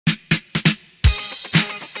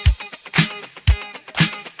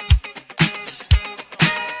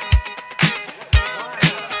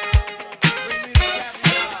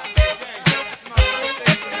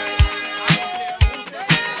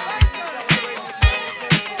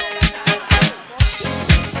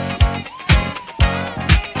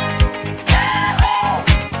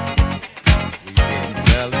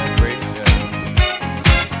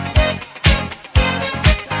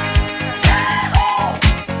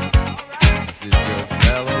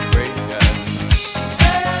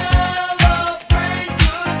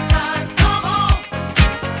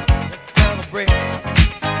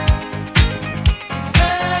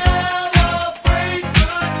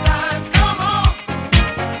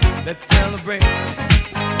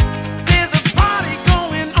celebrate. There's a party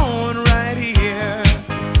going on right here,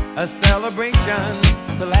 a celebration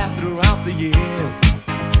to last throughout the years.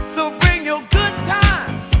 So bring your good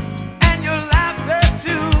times and your laughter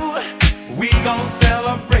too. We gon'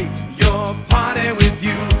 celebrate your party with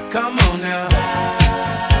you. Come on now.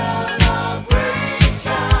 Celebration.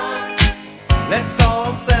 Let's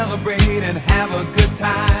all celebrate and have a good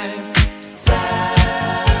time. Celebration.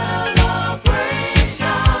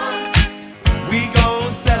 We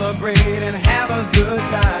gon' celebrate and have a good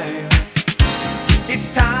time.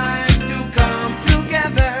 It's time to come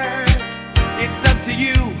together. It's up to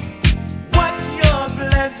you. What's your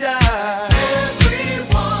pleasure?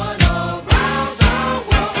 Everyone around the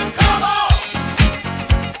world, come on!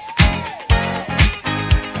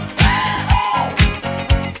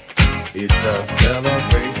 It's a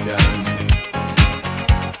celebration.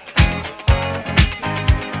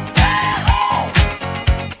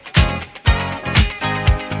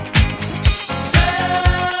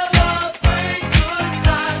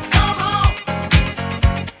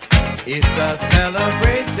 It's a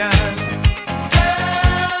celebration.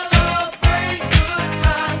 Celebrate good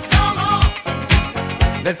times, come on.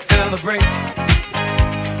 Let's celebrate.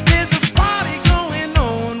 There's a party going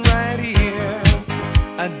on right here,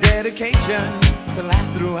 a dedication to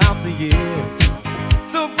last throughout the years.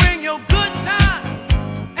 So bring your good times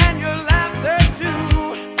and your laughter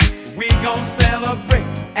too. We gon' celebrate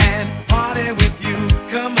and party with you.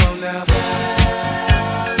 Come on now.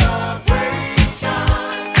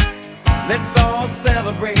 Let's all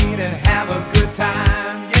celebrate and have a good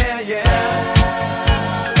time, yeah, yeah.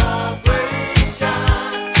 Celebration.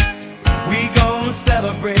 We gon'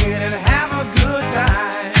 celebrate and have a good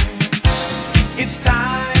time. It's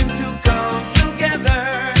time to come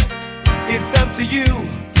together. It's up to you.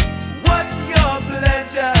 What's your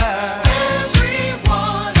pleasure?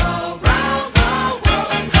 Everyone around the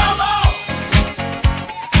world, come on!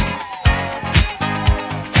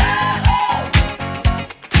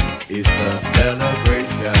 It's a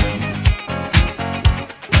celebration.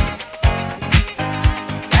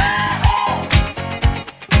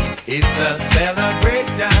 It's a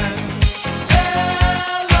celebration.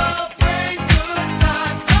 Celebrate good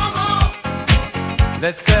times, come on.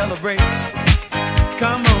 Let's celebrate.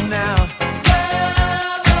 Come on now.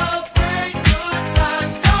 Celebrate good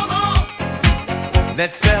times, come on.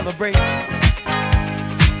 Let's celebrate.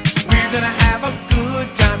 We're gonna have a good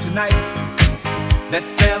time tonight. Let's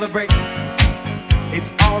celebrate.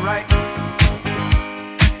 It's alright.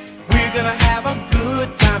 We're gonna have a good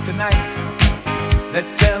time tonight.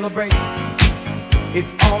 Let's celebrate.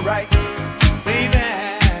 It's alright.